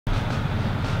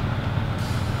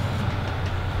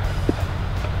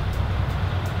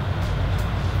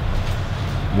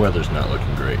Weather's not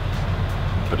looking great,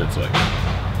 but it's like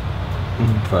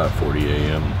 5:40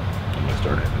 a.m. I'm gonna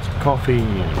start having some coffee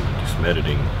and do some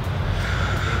editing.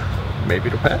 Maybe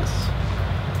it'll pass.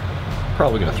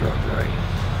 Probably gonna throw it right.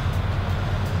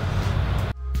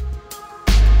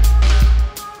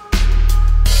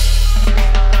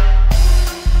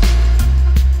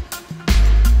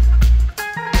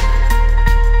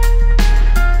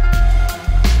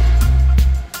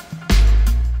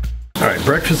 Alright,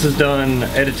 breakfast is done,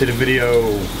 edited a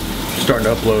video, starting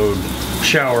to upload,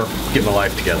 shower, get my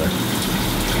life together.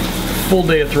 Full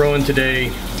day of throwing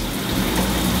today,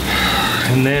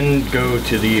 and then go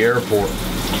to the airport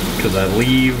because I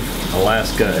leave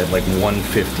Alaska at like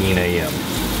 1:15 a.m.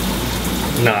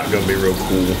 Not gonna be real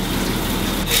cool.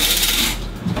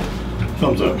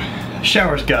 Thumbs up.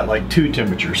 Shower's got like two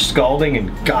temperatures, scalding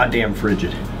and goddamn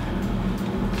frigid.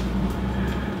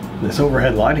 This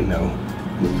overhead lighting though,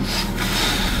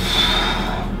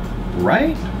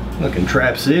 right? Looking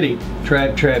Trap City.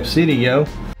 Trap City, yo.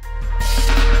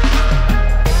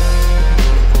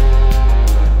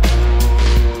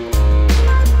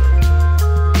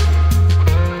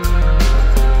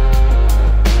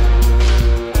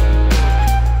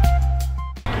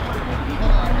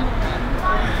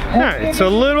 Alright, it's a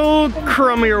little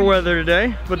crummier weather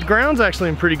today, but the ground's actually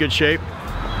in pretty good shape.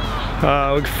 We've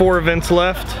got 4 events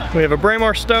left. We have a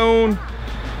Braemar Stone,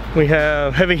 we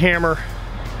have Heavy Hammer,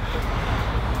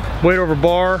 Weight Over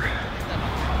Bar,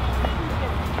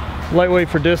 Lightweight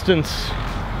for Distance,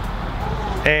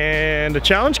 and a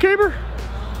Challenge Caber?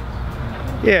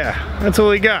 Yeah, that's what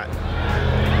we got.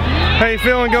 How you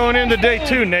feeling going into day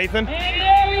 2, Nathan?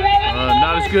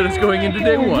 Not as good as going into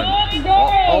day 1.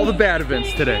 All the bad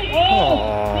events today.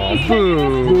 Aww,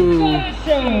 boo.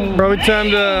 Probably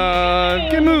time to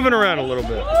get moving around a little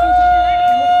bit.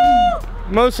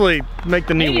 Mostly make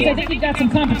the knee warm. I think we got some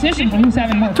competition for who's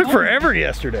having more. Took forever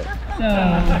yesterday.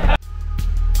 So.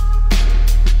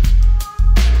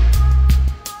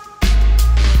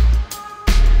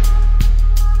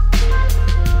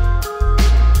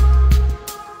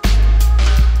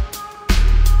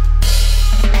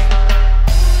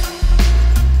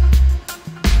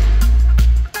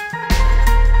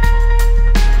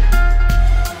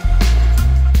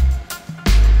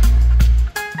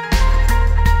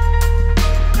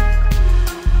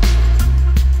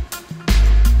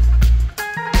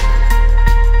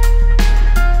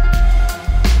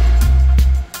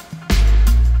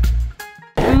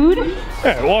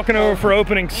 Alright, walking over for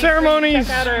opening ceremonies.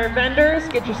 Check out our vendors,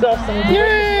 get yourself some.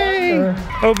 Yay!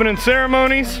 Opening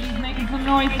ceremonies. Making some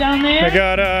noise down there. I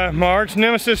got my arch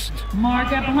nemesis,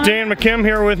 Mark up behind. Dan McKim,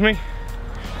 here with me.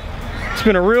 It's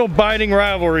been a real biting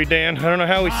rivalry, Dan. I don't know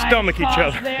how we stomach each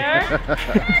other.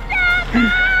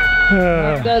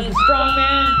 Does the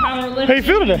strongman powerlifting. How you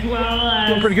feel today? Well,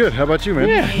 Feeling pretty good. How about you, man?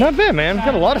 Yeah, not bad, man.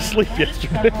 Got a lot of sleep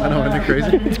yesterday. I know, isn't it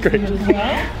crazy? It's great.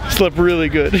 Slept really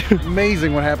good.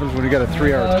 Amazing what happens when you got a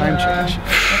 3-hour time change.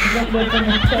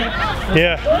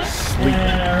 Yeah,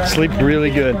 sleep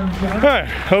really good. All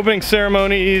right, opening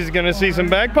ceremony. He's gonna see some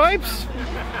bagpipes.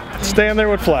 Stand there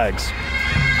with flags.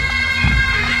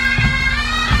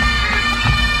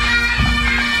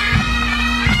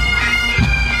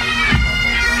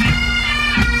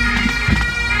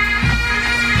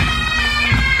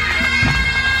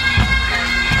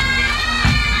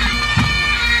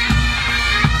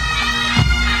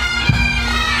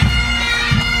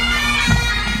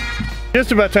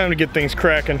 Just about time to get things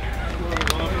cracking.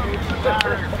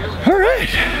 All right,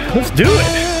 let's do it.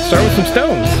 Start with some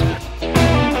stones.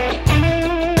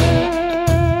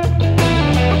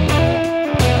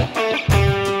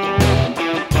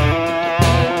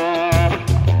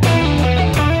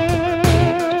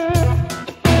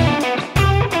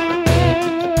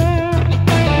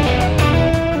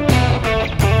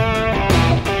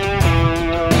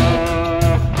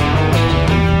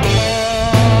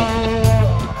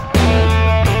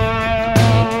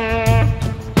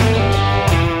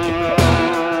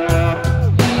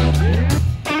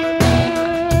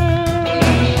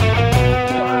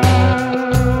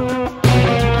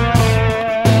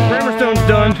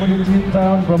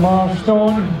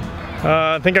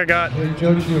 I think I got, I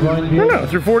don't know,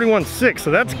 through 41.6, so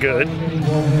that's good.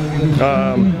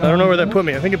 I don't know where that put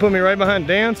me. I think it put me right behind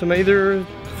Dan, so I'm either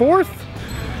 4th?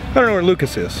 I don't know where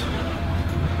Lucas is.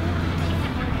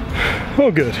 Oh,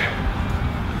 good.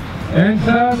 And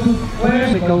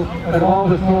classical at all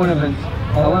the tournaments.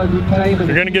 If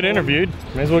you're gonna get interviewed,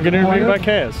 may as well get interviewed by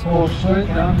Kaz.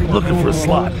 Looking for a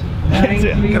slot. That's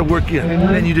it. Gotta work in.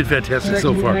 And you did fantastic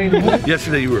so far.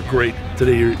 Yesterday you were great.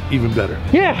 Today you're even better.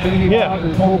 Yeah, yeah.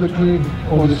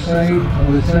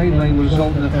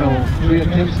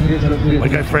 My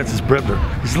guy Francis Bremner,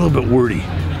 he's a little bit wordy.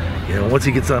 You know, once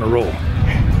he gets on a roll,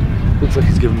 looks like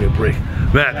he's giving me a break.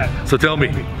 Matt, so tell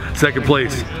me, second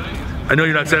place. I know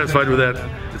you're not satisfied with that.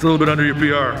 It's a little bit under your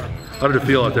PR. How did it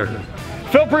feel out there?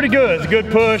 Felt pretty good. It's a good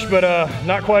push, but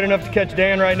not quite enough to catch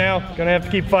Dan right now. Gonna have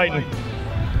to keep fighting.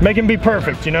 Make him be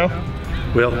perfect, you know?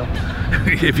 Well,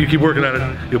 if you keep working on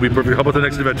it, you'll be perfect. How about the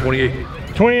next event, 28?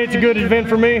 28's a good event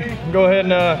for me. Go ahead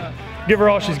and give her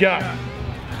all she's got.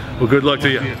 Well, good luck to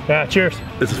you. Yeah, cheers.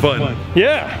 This is fun.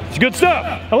 Yeah, it's good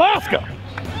stuff. Alaska.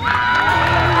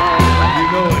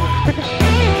 You know it.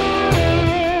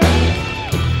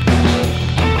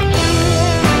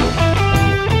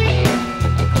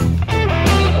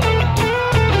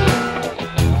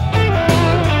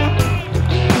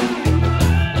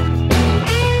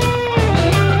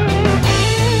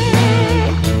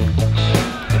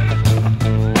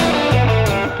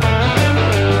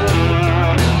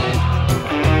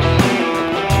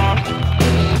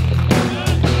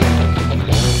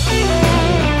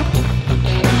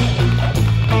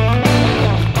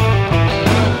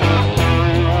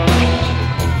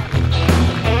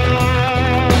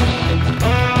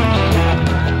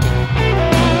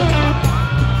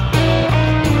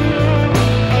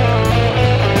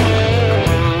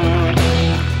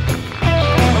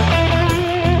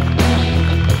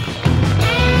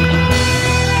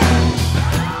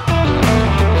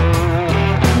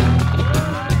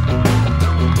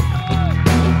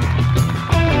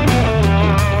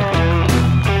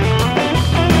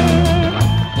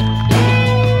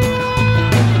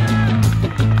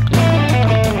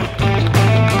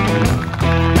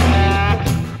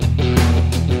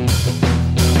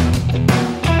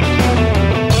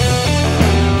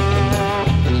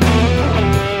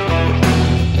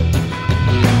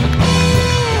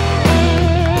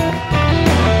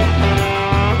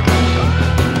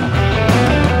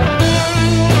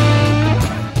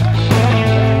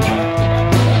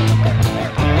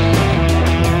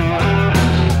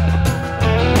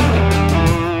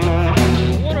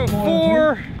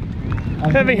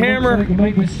 Heavy hammer,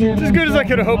 it's as good as I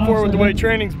could have hoped for with the way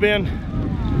training's been.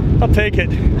 I'll take it.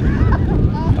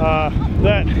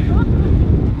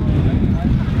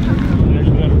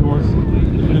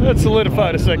 That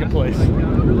solidified a second place.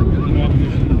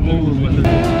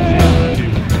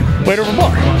 Weight over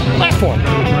bar, last one.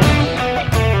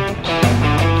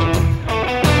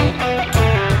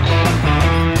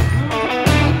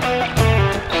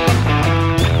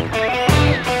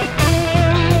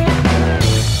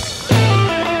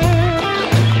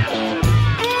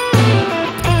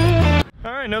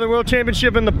 Another world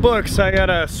championship in the books. I got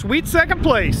a sweet second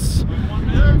place.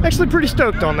 Actually pretty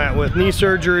stoked on that with knee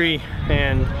surgery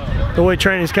and the way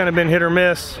training's kind of been hit or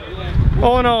miss.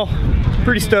 All in all,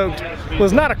 pretty stoked.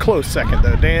 Was not a close second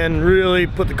though. Dan really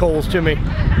put the coals to me.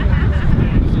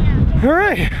 All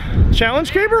right,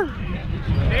 challenge caper,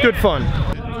 good fun.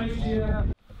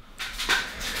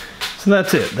 So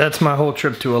that's it. That's my whole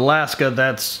trip to Alaska.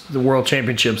 That's the World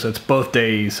Championships. That's both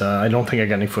days. I don't think I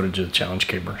got any footage of the challenge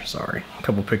caper. Sorry. A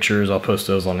couple pictures. I'll post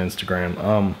those on Instagram.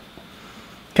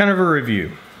 Kind of a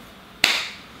review.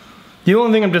 The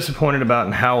only thing I'm disappointed about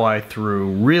in how I threw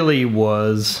really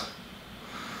was,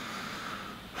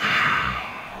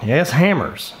 yes,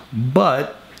 hammers.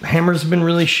 But hammers have been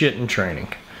really shit in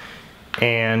training.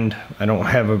 And I don't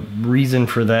have a reason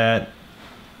for that.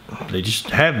 They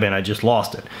just have been. I just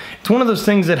lost it. It's one of those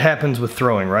things that happens with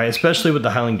throwing, right? Especially with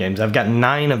the Highland Games. I've got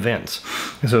 9 events.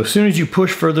 And so as soon as you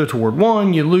push further toward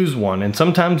one, you lose one. And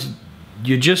sometimes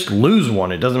you just lose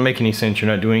one. It doesn't make any sense. You're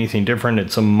not doing anything different.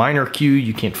 It's a minor cue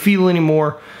you can't feel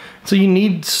anymore. So you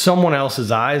need someone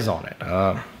else's eyes on it.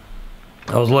 I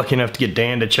was lucky enough to get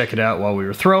Dan to check it out while we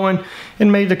were throwing and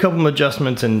made a couple of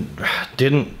adjustments and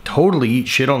didn't totally eat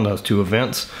shit on those 2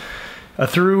 events. I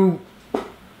threw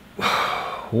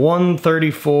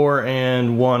 134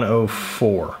 and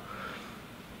 104,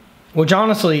 which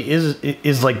honestly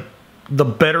is like the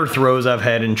better throws I've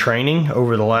had in training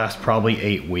over the last probably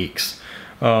 8 weeks.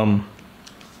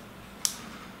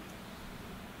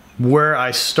 Where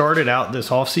I started out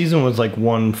this off season was like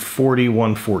 140,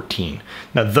 114.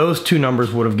 Now those 2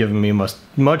 numbers would have given me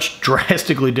much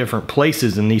drastically different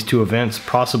places in these 2 events,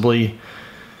 possibly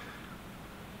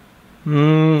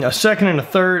a second and a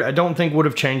third. I don't think would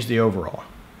have changed the overall.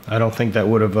 I don't think that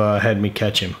would have had me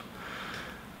catch him.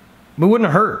 But it wouldn't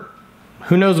have hurt.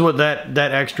 who knows what that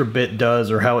extra bit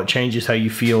does or how it changes how you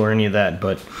feel or any of that,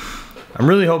 but I'm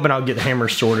really hoping I'll get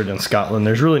hammers sorted in Scotland.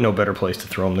 There's really no better place to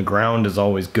throw them. The ground is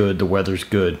always good, the weather's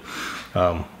good.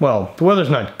 Well, the weather's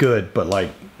not good, but like,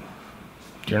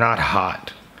 you're not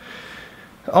hot.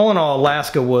 All in all,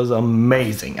 Alaska was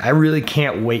amazing. I really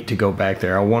can't wait to go back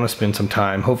there. I want to spend some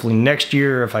time. Hopefully next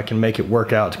year, if I can make it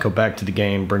work out, to go back to the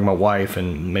game, bring my wife,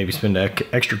 and maybe spend an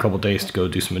extra couple days to go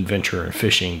do some adventure and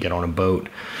fishing, get on a boat.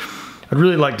 I'd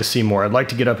really like to see more. I'd like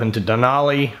to get up into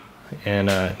Denali and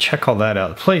check all that out.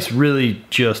 The place really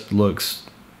just looks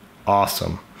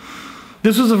awesome.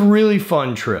 This was a really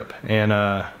fun trip, and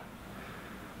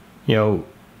you know,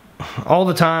 all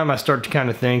the time I start to kind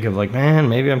of think of like, man,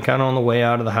 maybe I'm kind of on the way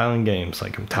out of the Highland Games.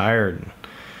 Like, I'm tired.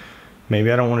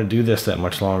 Maybe I don't want to do this that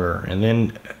much longer. And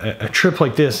then a trip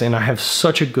like this, and I have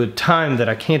such a good time that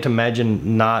I can't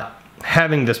imagine not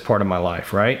having this part of my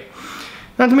life, right?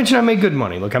 Not to mention I made good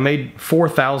money. Look, I made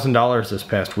 $4,000 this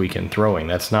past weekend throwing.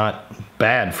 That's not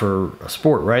bad for a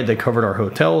sport, right? They covered our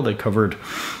hotel, they covered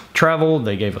travel,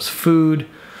 they gave us food.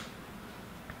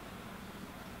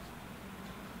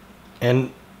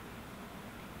 And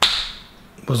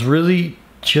was really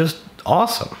just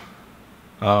awesome.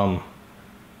 But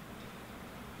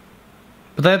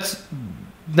that's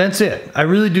it. I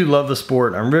really do love the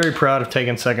sport. I'm very proud of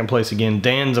taking second place again.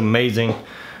 Dan's amazing.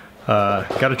 Got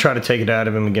to try to take it out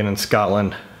of him again in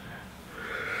Scotland.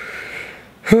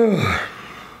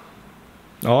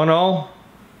 All in all,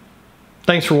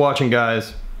 thanks for watching,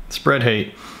 guys. Spread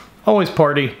hate. Always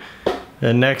party.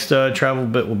 The next travel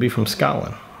bit will be from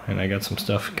Scotland. And I got some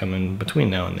stuff coming between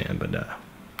now and then. But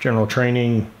general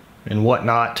training and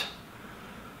whatnot.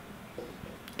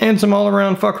 And some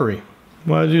all-around fuckery.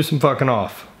 Want to do some fucking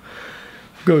off.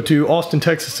 Go to Austin,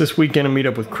 Texas this weekend and meet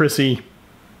up with Chrissy,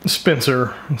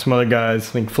 Spencer, and some other guys.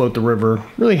 I think float the river.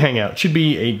 Really hang out. Should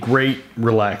be a great,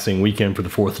 relaxing weekend for the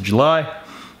 4th of July.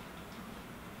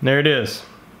 And there it is.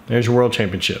 There's your World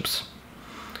Championships.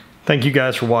 Thank you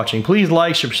guys for watching. Please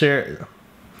like, share,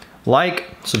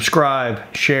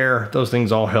 subscribe, share. Those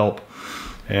things all help.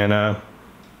 And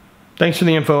thanks for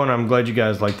the info, and I'm glad you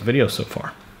guys liked the video so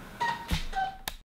far.